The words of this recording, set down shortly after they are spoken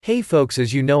Hey folks,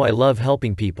 as you know, I love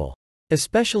helping people.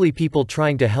 Especially people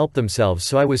trying to help themselves,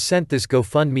 so I was sent this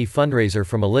GoFundMe fundraiser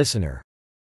from a listener.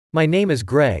 My name is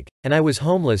Greg, and I was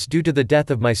homeless due to the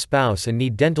death of my spouse and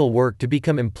need dental work to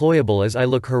become employable as I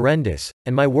look horrendous,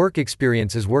 and my work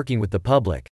experience is working with the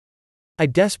public. I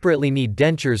desperately need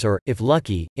dentures or, if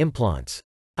lucky, implants.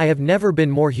 I have never been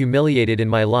more humiliated in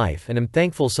my life and am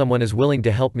thankful someone is willing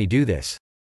to help me do this.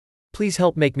 Please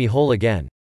help make me whole again.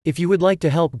 If you would like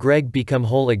to help Greg become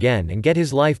whole again and get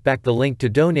his life back, the link to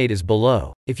donate is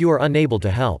below. If you are unable to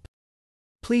help,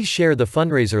 please share the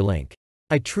fundraiser link.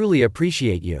 I truly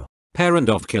appreciate you. Parent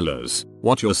of killers,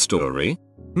 what's your story?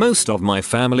 Most of my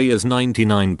family is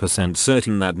 99%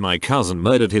 certain that my cousin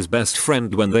murdered his best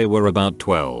friend when they were about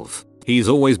 12. He's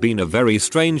always been a very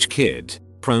strange kid,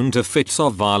 prone to fits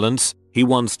of violence. He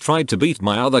once tried to beat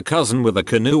my other cousin with a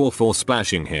canoe for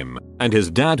splashing him, and his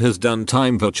dad has done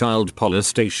time for child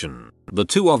molestation. The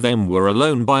two of them were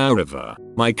alone by a river.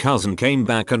 My cousin came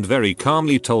back and very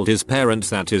calmly told his parents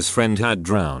that his friend had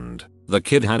drowned. The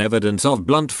kid had evidence of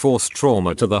blunt force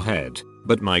trauma to the head,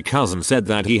 but my cousin said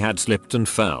that he had slipped and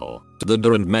fell. The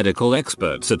and medical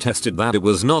experts attested that it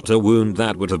was not a wound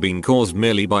that would have been caused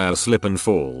merely by a slip and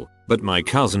fall, but my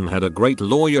cousin had a great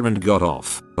lawyer and got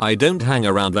off. I don't hang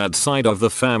around that side of the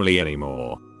family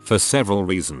anymore, for several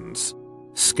reasons.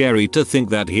 Scary to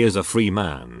think that he is a free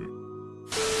man.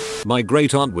 My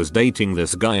great aunt was dating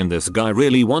this guy and this guy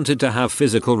really wanted to have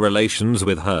physical relations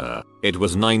with her. It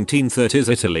was 1930s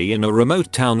Italy. In a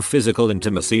remote town, physical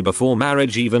intimacy before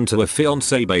marriage, even to a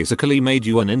fiancé, basically made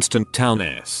you an instant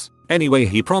towness. Anyway,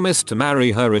 he promised to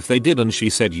marry her if they did and she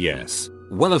said yes.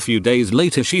 Well, a few days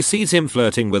later she sees him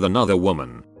flirting with another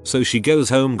woman. So she goes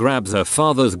home, grabs her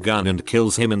father's gun and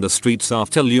kills him in the streets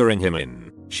after luring him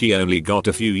in. She only got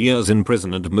a few years in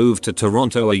prison and moved to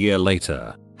Toronto a year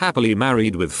later. Happily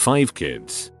married with 5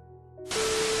 kids.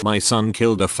 My son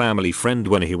killed a family friend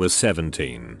when he was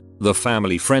 17. The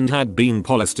family friend had been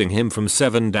molesting him from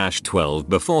 7-12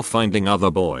 before finding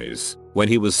other boys. When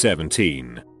he was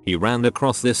 17, he ran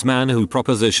across this man who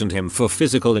propositioned him for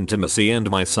physical intimacy and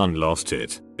my son lost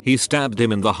it. He stabbed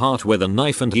him in the heart with a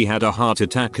knife and he had a heart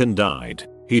attack and died.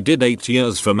 He did 8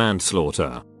 years for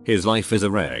manslaughter. His life is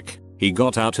a wreck. He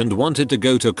got out and wanted to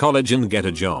go to college and get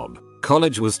a job.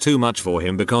 College was too much for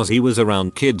him because he was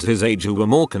around kids his age who were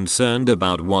more concerned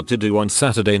about what to do on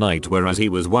Saturday night, whereas he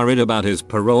was worried about his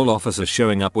parole officer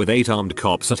showing up with 8 armed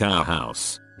cops at our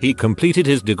house. He completed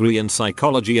his degree in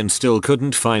psychology and still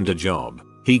couldn't find a job.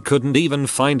 He couldn't even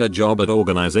find a job at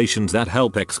organizations that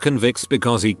help ex-convicts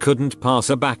because he couldn't pass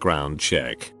a background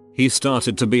check. He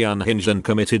started to be unhinged and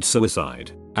committed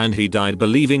suicide. And he died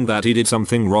believing that he did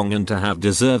something wrong and to have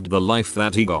deserved the life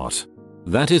that he got.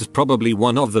 That is probably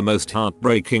one of the most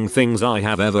heartbreaking things I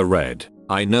have ever read.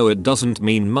 I know it doesn't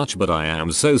mean much, but I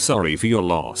am so sorry for your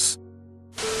loss.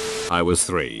 I was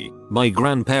 3. My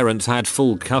grandparents had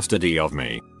full custody of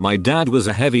me. My dad was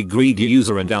a heavy greedy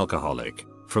user and alcoholic.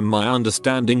 From my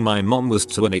understanding, my mom was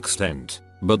to an extent,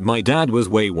 but my dad was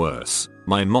way worse.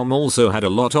 My mom also had a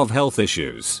lot of health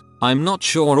issues. I'm not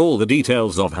sure all the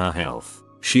details of her health.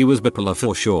 She was bipolar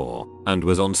for sure, and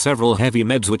was on several heavy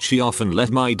meds which she often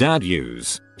let my dad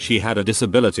use. She had a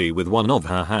disability with one of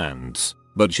her hands,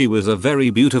 but she was a very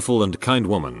beautiful and kind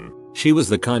woman. She was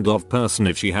the kind of person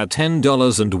if she had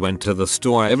 $10 and went to the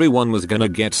store, everyone was gonna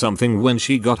get something when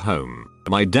she got home.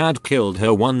 My dad killed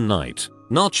her one night.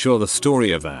 Not sure the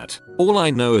story of that. All I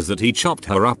know is that he chopped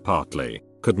her up partly.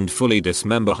 Couldn't fully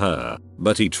dismember her,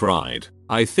 but he tried.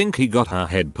 I think he got her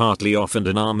head partly off and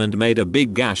an arm and made a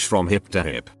big gash from hip to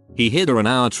hip. He hid her in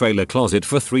our trailer closet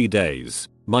for 3 days.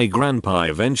 My grandpa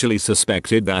eventually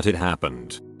suspected that it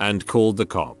happened and called the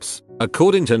cops.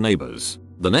 According to neighbors,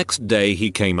 the next day he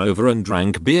came over and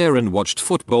drank beer and watched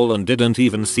football and didn't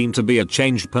even seem to be a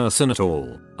changed person at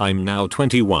all. I'm now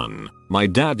 21. My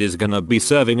dad is gonna be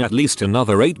serving at least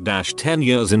another 8-10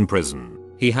 years in prison.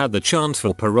 He had the chance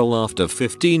for parole after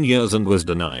 15 years and was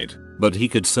denied, but he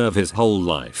could serve his whole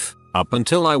life. Up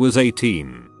until I was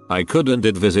 18, I could and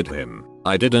did visit him.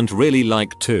 I didn't really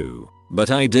like to, but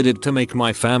I did it to make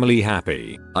my family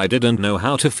happy. I didn't know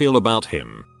how to feel about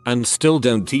him, and still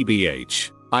don't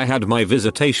tbh. I had my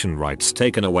visitation rights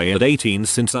taken away at 18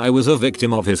 since I was a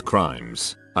victim of his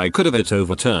crimes. I could have it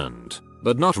overturned,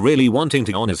 but not really wanting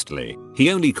to honestly.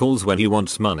 He only calls when he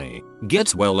wants money.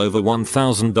 Gets well over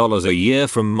 $1,000 a year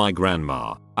from my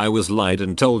grandma. I was lied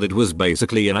and told it was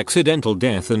basically an accidental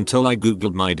death until I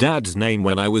googled my dad's name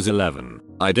when I was 11.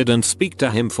 I didn't speak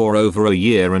to him for over a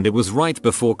year and it was right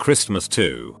before Christmas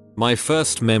too. My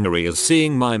first memory is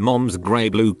seeing my mom's grey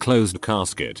blue closed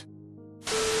casket.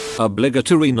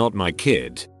 Obligatory, not my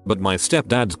kid, but my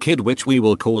stepdad's kid, which we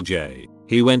will call Jay.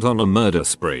 He went on a murder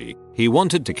spree. He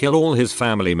wanted to kill all his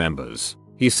family members.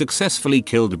 He successfully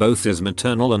killed both his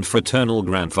maternal and fraternal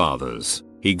grandfathers.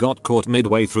 He got caught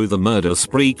midway through the murder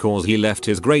spree cause he left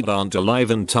his great aunt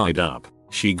alive and tied up.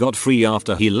 She got free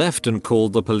after he left and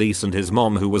called the police and his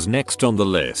mom, who was next on the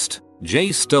list.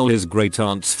 Jay stole his great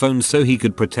aunt's phone so he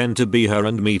could pretend to be her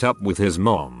and meet up with his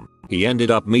mom. He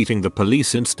ended up meeting the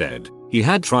police instead. He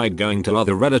had tried going to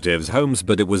other relatives' homes,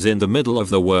 but it was in the middle of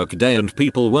the workday and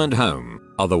people weren't home.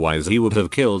 Otherwise he would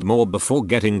have killed more before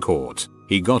getting caught.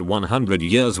 He got 100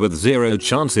 years with 0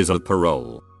 chances of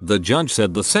parole. The judge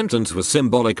said the sentence was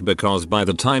symbolic because by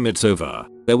the time it's over,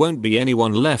 there won't be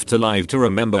anyone left alive to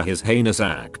remember his heinous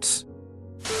acts.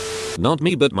 Not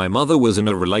me, but my mother was in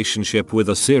a relationship with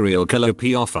a serial killer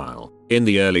pedophile. In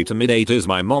the early to mid 80s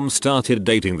my mom started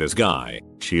dating this guy.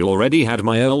 She already had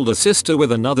my older sister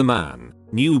with another man.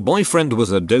 New boyfriend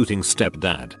was a doting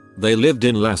stepdad. They lived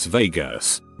in Las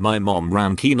Vegas. My mom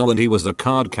ran Keno and he was a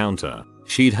card counter.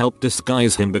 She'd helped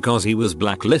disguise him because he was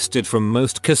blacklisted from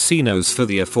most casinos for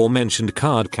the aforementioned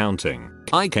card counting.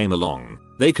 I came along.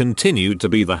 They continued to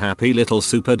be the happy little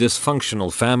super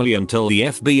dysfunctional family until the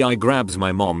FBI grabs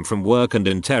my mom from work and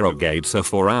interrogates her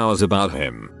for hours about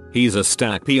him. He's a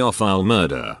stack pedophile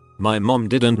murderer. My mom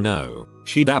didn't know.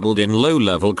 She dabbled in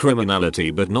low-level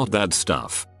criminality but not that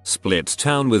stuff. Splits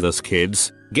town with us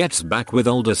kids. Gets back with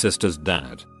older sister's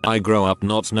dad. I grow up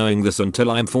not knowing this until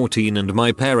I'm 14 and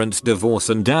my parents divorce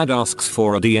and dad asks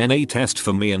for a DNA test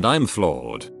for me and I'm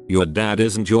floored. Your dad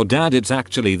isn't your dad, it's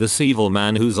actually this evil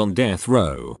man who's on death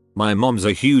row. My mom's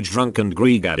a huge drunk and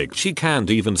Greek addict. She can't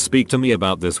even speak to me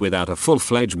about this without a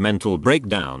full-fledged mental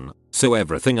breakdown. So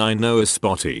everything I know is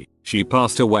spotty. She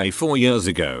passed away 4 years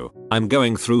ago. I'm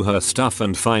going through her stuff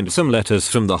and find some letters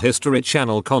from the History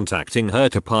Channel contacting her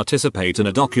to participate in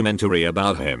a documentary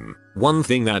about him. One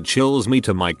thing that chills me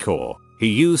to my core. He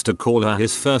used to call her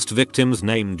his first victim's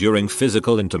name during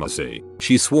physical intimacy.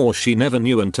 She swore she never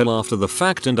knew until after the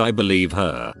fact, and I believe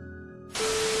her.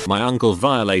 My uncle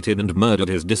violated and murdered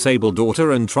his disabled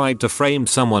daughter and tried to frame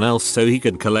someone else so he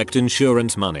could collect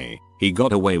insurance money. He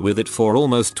got away with it for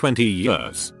almost 20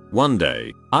 years. One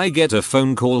day, I get a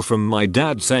phone call from my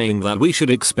dad saying that we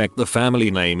should expect the family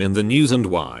name in the news and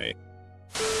why.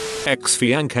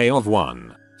 Ex-fiancé of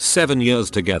 1. 7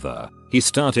 years together. He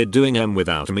started doing M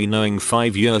without me knowing,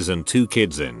 5 years and 2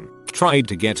 kids in. Tried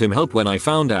to get him help when I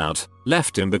found out.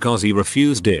 Left him because he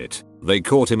refused it. They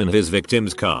caught him in his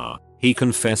victim's car. He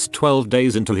confessed 12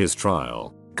 days into his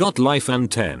trial. Got life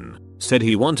and 10. Said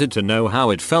he wanted to know how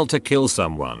it felt to kill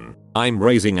someone. I'm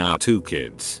raising our 2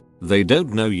 kids. They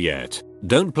don't know yet.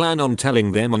 Don't plan on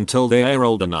telling them until they are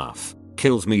old enough.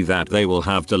 Kills me that they will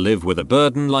have to live with a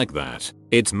burden like that.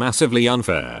 It's massively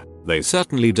unfair. They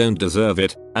certainly don't deserve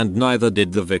it, and neither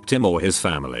did the victim or his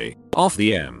family. Off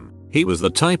the M. He was the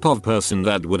type of person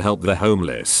that would help the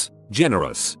homeless.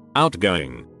 Generous,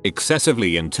 outgoing,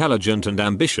 excessively intelligent and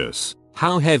ambitious.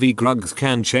 How heavy drugs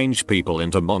can change people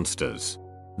into monsters.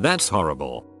 That's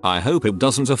horrible. I hope it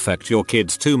doesn't affect your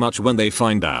kids too much when they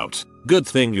find out. Good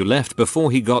thing you left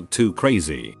before he got too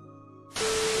crazy.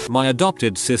 My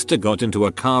adopted sister got into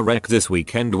a car wreck this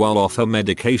weekend while off her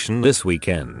medication this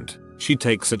weekend. She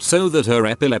takes it so that her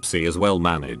epilepsy is well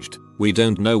managed. We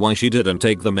don't know why she didn't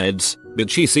take the meds, but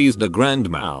she seized a grand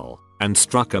mal and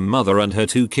struck a mother and her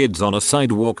 2 kids on a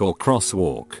sidewalk or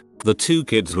crosswalk. The 2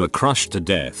 kids were crushed to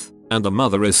death, and the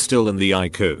mother is still in the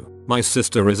ICU. My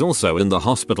sister is also in the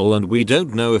hospital and we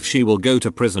don't know if she will go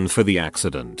to prison for the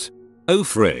accident. Oh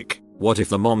frick, what if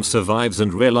the mom survives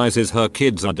and realizes her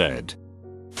kids are dead?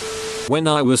 When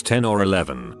I was 10 or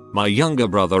 11, my younger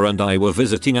brother and I were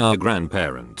visiting our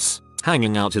grandparents,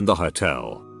 hanging out in the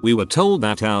hotel. We were told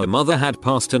that our mother had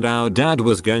passed and our dad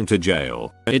was going to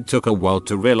jail. It took a while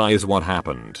to realize what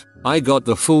happened. I got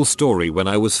the full story when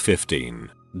I was 15.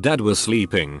 Dad was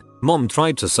sleeping. Mom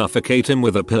tried to suffocate him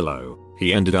with a pillow.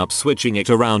 He ended up switching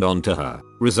it around onto her,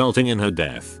 resulting in her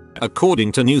death.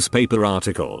 According to newspaper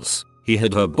articles, he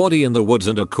hid her body in the woods,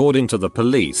 and according to the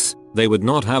police, they would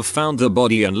not have found the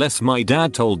body unless my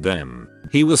dad told them.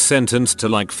 He was sentenced to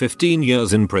like 15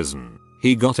 years in prison.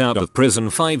 He got out of prison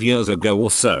 5 years ago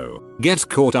or so, gets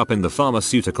caught up in the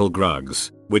pharmaceutical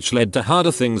drugs, which led to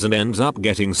harder things, and ends up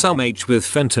getting some H with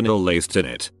fentanyl laced in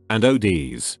it, and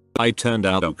ODs. I turned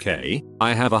out okay.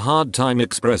 I have a hard time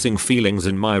expressing feelings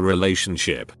in my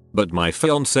relationship, but my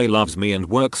fiance loves me and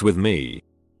works with me.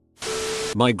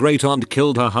 My great aunt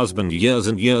killed her husband years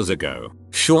and years ago,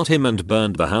 shot him and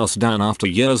burned the house down after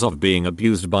years of being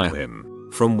abused by him.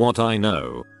 From what I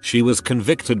know, she was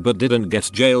convicted but didn't get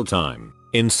jail time.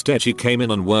 Instead she came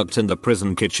in and worked in the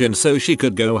prison kitchen so she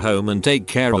could go home and take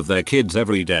care of their kids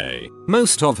every day.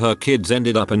 Most of her kids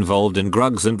ended up involved in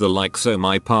drugs and the like, so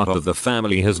my part of the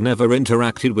family has never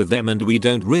interacted with them and we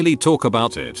don't really talk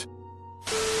about it.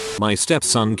 My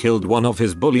stepson killed one of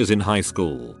his bullies in high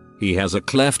school. He has a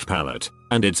cleft palate,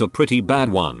 and it's a pretty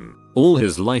bad one. All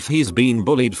his life he's been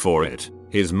bullied for it.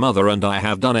 His mother and I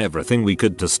have done everything we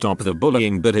could to stop the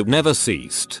bullying, but it never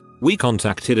ceased. We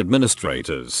contacted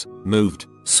administrators, moved,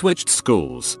 switched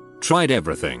schools, tried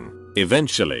everything.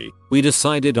 Eventually, we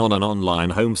decided on an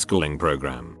online homeschooling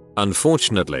program.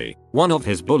 Unfortunately, one of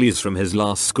his bullies from his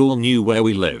last school knew where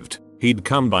we lived. He'd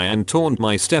come by and taunt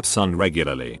my stepson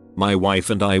regularly. My wife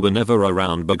and I were never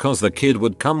around because the kid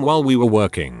would come while we were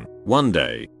working. One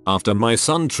day, after my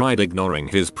son tried ignoring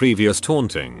his previous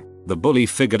taunting, the bully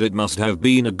figured it must have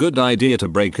been a good idea to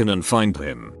break in and find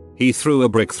him. He threw a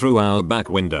brick through our back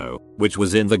window, which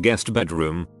was in the guest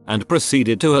bedroom, and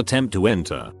proceeded to attempt to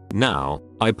enter. Now,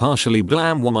 I partially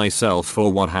blame myself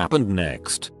for what happened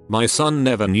next. My son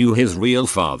never knew his real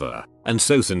father, and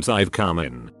so since I've come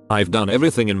in, I've done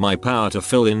everything in my power to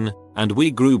fill in, and we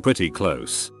grew pretty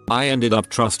close. I ended up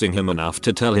trusting him enough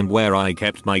to tell him where I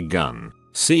kept my gun.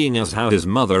 Seeing as how his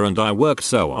mother and I worked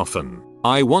so often,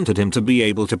 I wanted him to be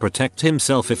able to protect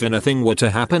himself if anything were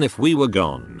to happen if we were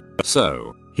gone.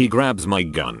 So, he grabs my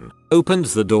gun,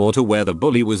 opens the door to where the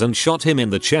bully was and shot him in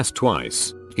the chest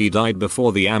twice. He died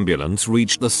before the ambulance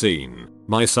reached the scene.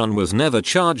 My son was never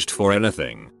charged for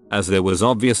anything, as there was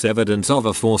obvious evidence of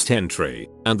a forced entry,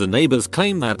 and the neighbors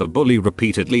claim that the bully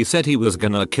repeatedly said he was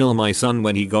gonna kill my son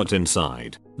when he got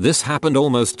inside. This happened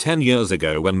almost 10 years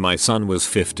ago when my son was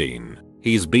 15.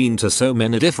 He's been to so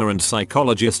many different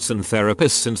psychologists and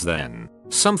therapists since then.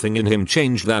 Something in him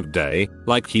changed that day,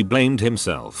 like he blamed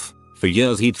himself. For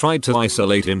years he tried to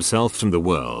isolate himself from the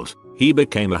world. He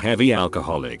became a heavy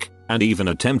alcoholic, and even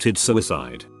attempted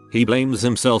suicide. He blames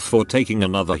himself for taking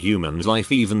another human's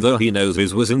life even though he knows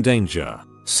his was in danger.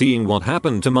 Seeing what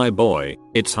happened to my boy,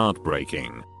 it's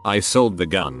heartbreaking. I sold the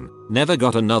gun, never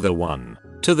got another one.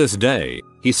 To this day,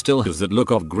 he still has that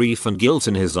look of grief and guilt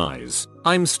in his eyes.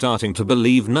 I'm starting to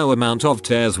believe no amount of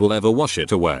tears will ever wash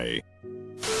it away.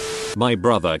 My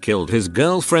brother killed his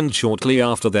girlfriend shortly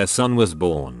after their son was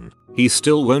born. He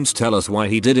still won't tell us why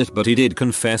he did it, but he did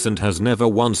confess and has never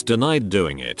once denied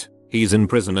doing it. He's in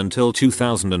prison until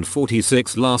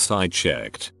 2046 last I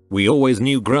checked. We always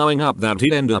knew growing up that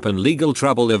he'd end up in legal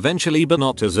trouble eventually, but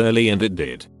not as early, and it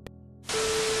did.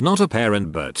 Not a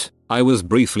parent, but I was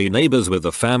briefly neighbors with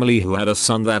a family who had a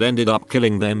son that ended up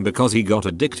killing them because he got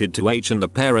addicted to H and the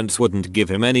parents wouldn't give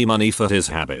him any money for his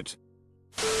habit.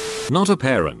 Not a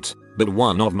parent, but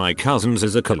one of my cousins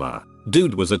is a killer.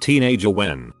 Dude was a teenager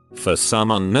when, for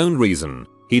some unknown reason,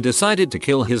 he decided to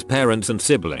kill his parents and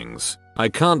siblings. I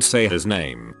can't say his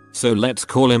name, so let's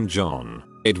call him John.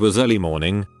 It was early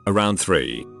morning, around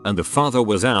 3, and the father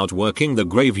was out working the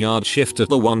graveyard shift at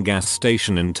the one gas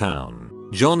station in town.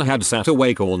 John had sat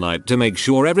awake all night to make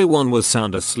sure everyone was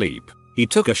sound asleep. He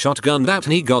took a shotgun that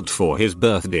he got for his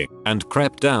birthday and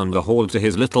crept down the hall to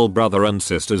his little brother and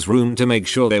sister's room to make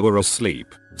sure they were asleep.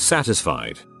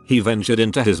 Satisfied, he ventured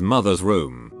into his mother's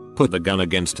room, put the gun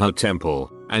against her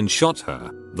temple, and shot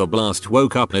her. The blast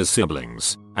woke up his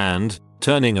siblings, and,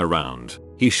 turning around,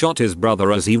 he shot his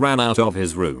brother as he ran out of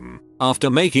his room. After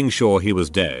making sure he was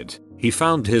dead, he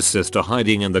found his sister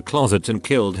hiding in the closet and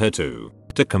killed her too.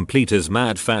 To complete his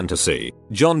mad fantasy,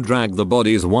 John dragged the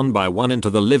bodies one by one into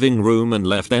the living room and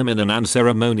left them in an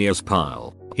unceremonious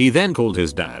pile. He then called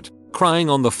his dad, crying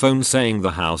on the phone saying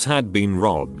the house had been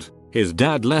robbed. His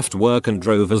dad left work and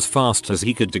drove as fast as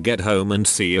he could to get home and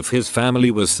see if his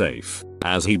family was safe.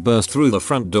 As he burst through the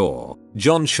front door,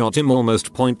 John shot him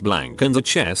almost point blank in the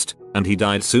chest, and he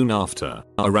died soon after.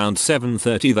 Around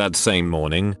 7:30 that same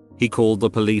morning, he called the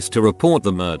police to report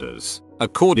the murders.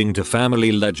 According to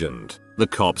family legend, the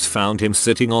cops found him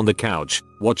sitting on the couch,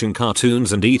 watching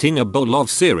cartoons and eating a bowl of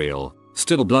cereal,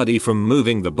 still bloody from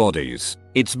moving the bodies.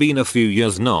 It's been a few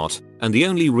years not, and the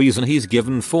only reason he's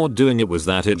given for doing it was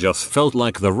that it just felt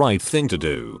like the right thing to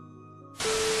do.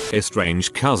 A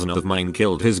strange cousin of mine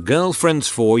killed his girlfriend's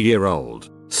 4-year-old.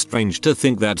 Strange to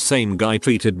think that same guy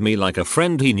treated me like a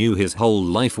friend he knew his whole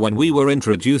life when we were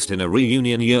introduced in a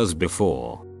reunion years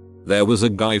before. There was a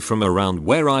guy from around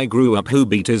where I grew up who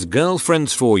beat his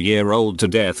girlfriend's 4-year-old to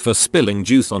death for spilling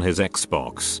juice on his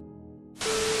Xbox.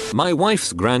 My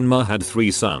wife's grandma had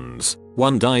 3 sons.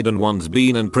 One died and one's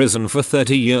been in prison for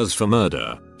 30 years for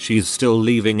murder. She's still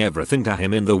leaving everything to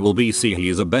him in the will.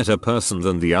 He's a better person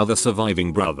than the other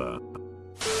surviving brother.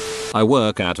 I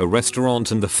work at a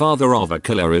restaurant and the father of a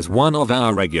killer is one of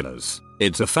our regulars.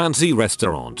 It's a fancy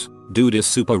restaurant. Dude is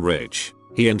super rich.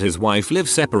 He and his wife live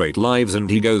separate lives and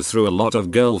he goes through a lot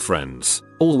of girlfriends,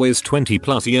 always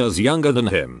 20+ years younger than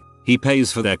him. He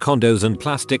pays for their condos and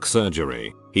plastic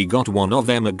surgery. He got one of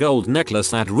them a gold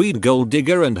necklace at Reed Gold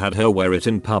Digger and had her wear it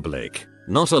in public.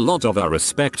 Not a lot of our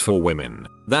respect for women.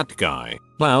 That guy.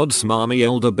 Loud smarmy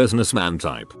older businessman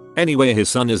type. Anyway, his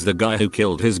son is the guy who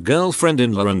killed his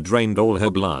girlfriend-in-law and drained all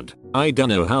her blood. I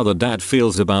dunno how the dad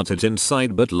feels about it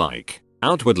inside, but like,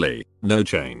 outwardly, no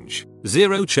change.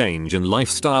 Zero change in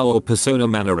lifestyle or persona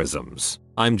mannerisms.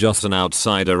 I'm just an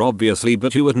outsider obviously,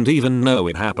 but you wouldn't even know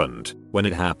it happened when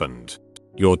it happened.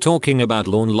 You're talking about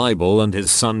Lorne Leibel and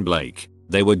his son Blake.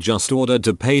 They were just ordered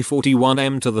to pay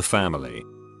 $41M to the family.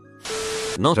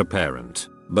 Not a parent,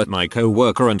 but my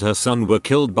co-worker and her son were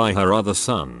killed by her other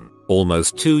son.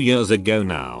 Almost 2 years ago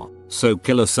now, so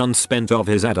killer son spent of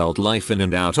his adult life in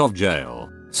and out of jail.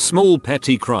 Small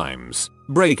petty crimes,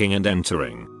 breaking and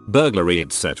entering, burglary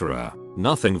etc.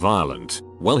 Nothing violent.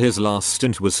 Well, his last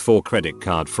stint was for credit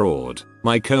card fraud.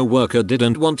 My co-worker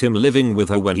didn't want him living with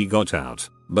her when he got out,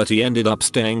 but he ended up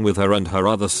staying with her and her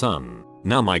other son.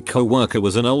 Now my co-worker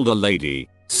was an older lady,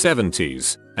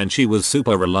 70s, and she was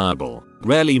super reliable,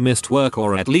 rarely missed work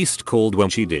or at least called when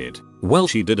she did. Well,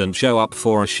 she didn't show up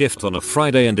for a shift on a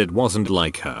Friday and it wasn't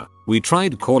like her. We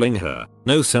tried calling her,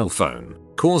 no cell phone,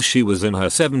 cause she was in her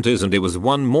 70s and it was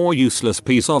one more useless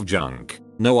piece of junk.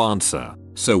 No answer.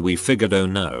 So we figured, oh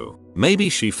no, maybe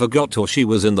she forgot or she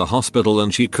was in the hospital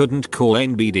and she couldn't call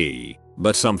NBD.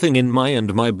 But something in my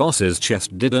and my boss's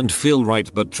chest didn't feel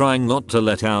right, but trying not to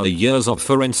let our years of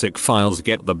forensic files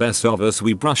get the best of us,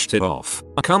 we brushed it off.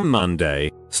 Come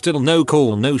Monday, still no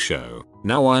call, no show.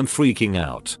 Now I'm freaking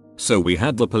out. So we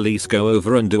had the police go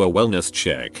over and do a wellness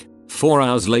check. 4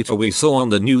 hours later we saw on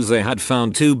the news they had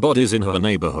found 2 bodies in her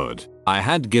neighborhood. I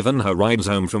had given her rides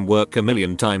home from work a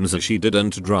million times as she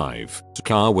didn't drive.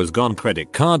 Car was gone,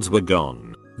 credit cards were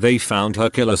gone. They found her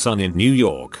killer son in New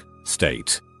York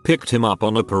State. Picked him up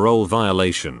on a parole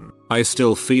violation. I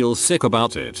still feel sick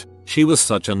about it. She was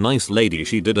such a nice lady,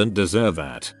 she didn't deserve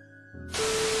that.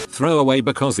 Throwaway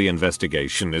because the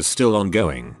investigation is still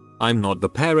ongoing. I'm not the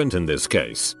parent in this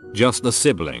case, just the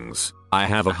siblings. I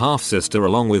have a half-sister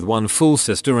along with one full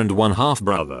sister and one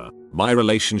half-brother. My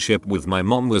relationship with my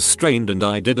mom was strained and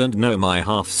I didn't know my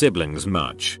half-siblings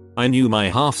much. I knew my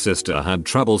half-sister had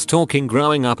troubles talking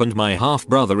growing up and my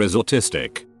half-brother is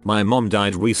autistic. My mom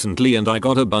died recently and I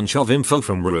got a bunch of info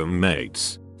from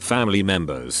roommates, family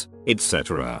members,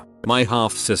 etc. My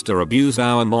half-sister abused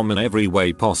our mom in every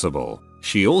way possible.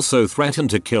 She also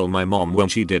threatened to kill my mom when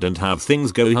she didn't have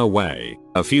things go her way.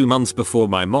 A few months before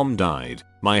my mom died,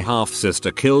 my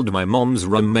half-sister killed my mom's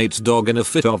roommate's dog in a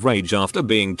fit of rage after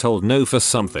being told no for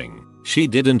something. She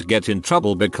didn't get in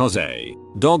trouble because A,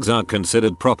 dogs are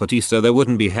considered property so there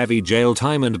wouldn't be heavy jail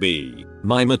time, and B,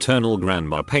 my maternal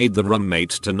grandma paid the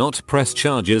roommate to not press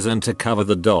charges and to cover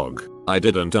the dog. I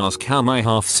didn't ask how my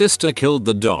half-sister killed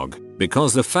the dog,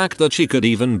 because the fact that she could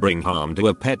even bring harm to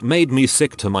a pet made me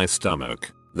sick to my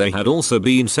stomach. There had also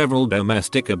been several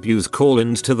domestic abuse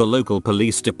call-ins to the local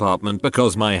police department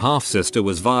because my half-sister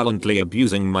was violently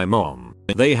abusing my mom.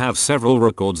 They have several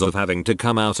records of having to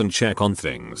come out and check on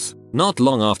things. Not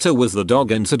long after was the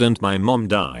dog incident my mom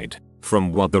died.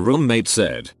 From what the roommate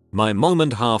said, my mom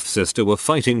and half-sister were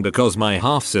fighting because my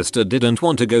half-sister didn't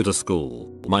want to go to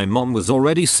school. My mom was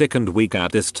already sick and weak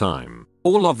at this time.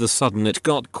 All of a sudden it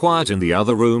got quiet in the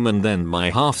other room and then my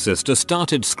half-sister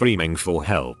started screaming for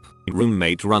help.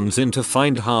 Roommate runs in to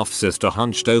find half-sister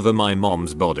hunched over my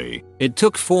mom's body. It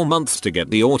took 4 months to get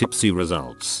the autopsy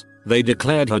results. They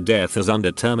declared her death as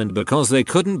undetermined because they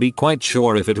couldn't be quite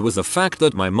sure if it was the fact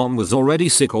that my mom was already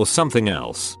sick or something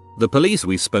else. The police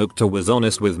we spoke to was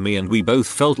honest with me and we both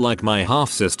felt like my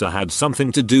half-sister had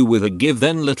something to do with a give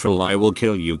then literal I will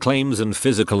kill you claims and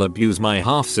physical abuse my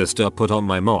half-sister put on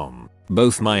my mom.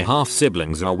 Both my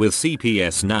half-siblings are with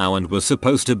CPS now and were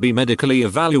supposed to be medically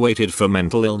evaluated for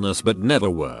mental illness but never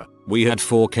were. We had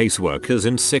 4 caseworkers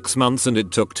in 6 months and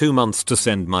it took 2 months to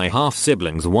send my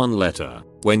half-siblings one letter.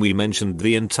 When we mentioned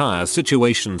the entire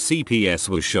situation, CPS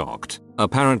was shocked.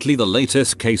 Apparently the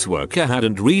latest caseworker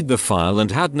hadn't read the file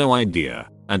and had no idea,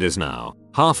 and is now,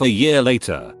 half a year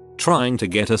later, trying to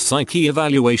get a psyche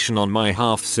evaluation on my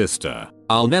half-sister.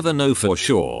 I'll never know for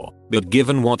sure, but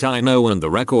given what I know and the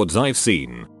records I've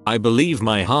seen, I believe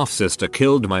my half-sister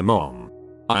killed my mom.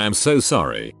 I am so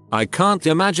sorry. I can't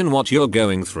imagine what you're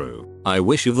going through. I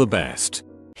wish you the best.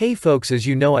 Hey folks, as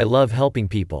you know I love helping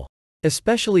people.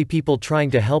 Especially people trying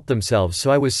to help themselves,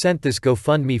 so I was sent this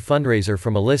GoFundMe fundraiser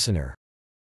from a listener.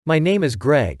 My name is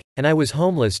Greg, and I was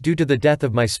homeless due to the death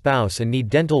of my spouse and need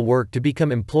dental work to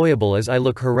become employable as I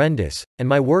look horrendous, and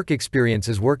my work experience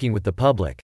is working with the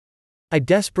public. I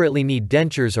desperately need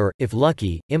dentures or, if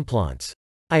lucky, implants.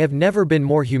 I have never been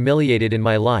more humiliated in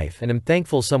my life and am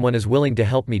thankful someone is willing to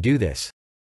help me do this.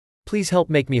 Please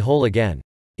help make me whole again.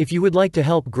 If you would like to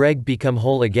help Greg become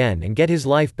whole again and get his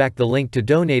life back, the link to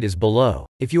donate is below.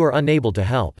 If you are unable to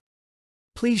help,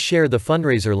 please share the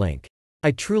fundraiser link. I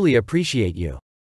truly appreciate you.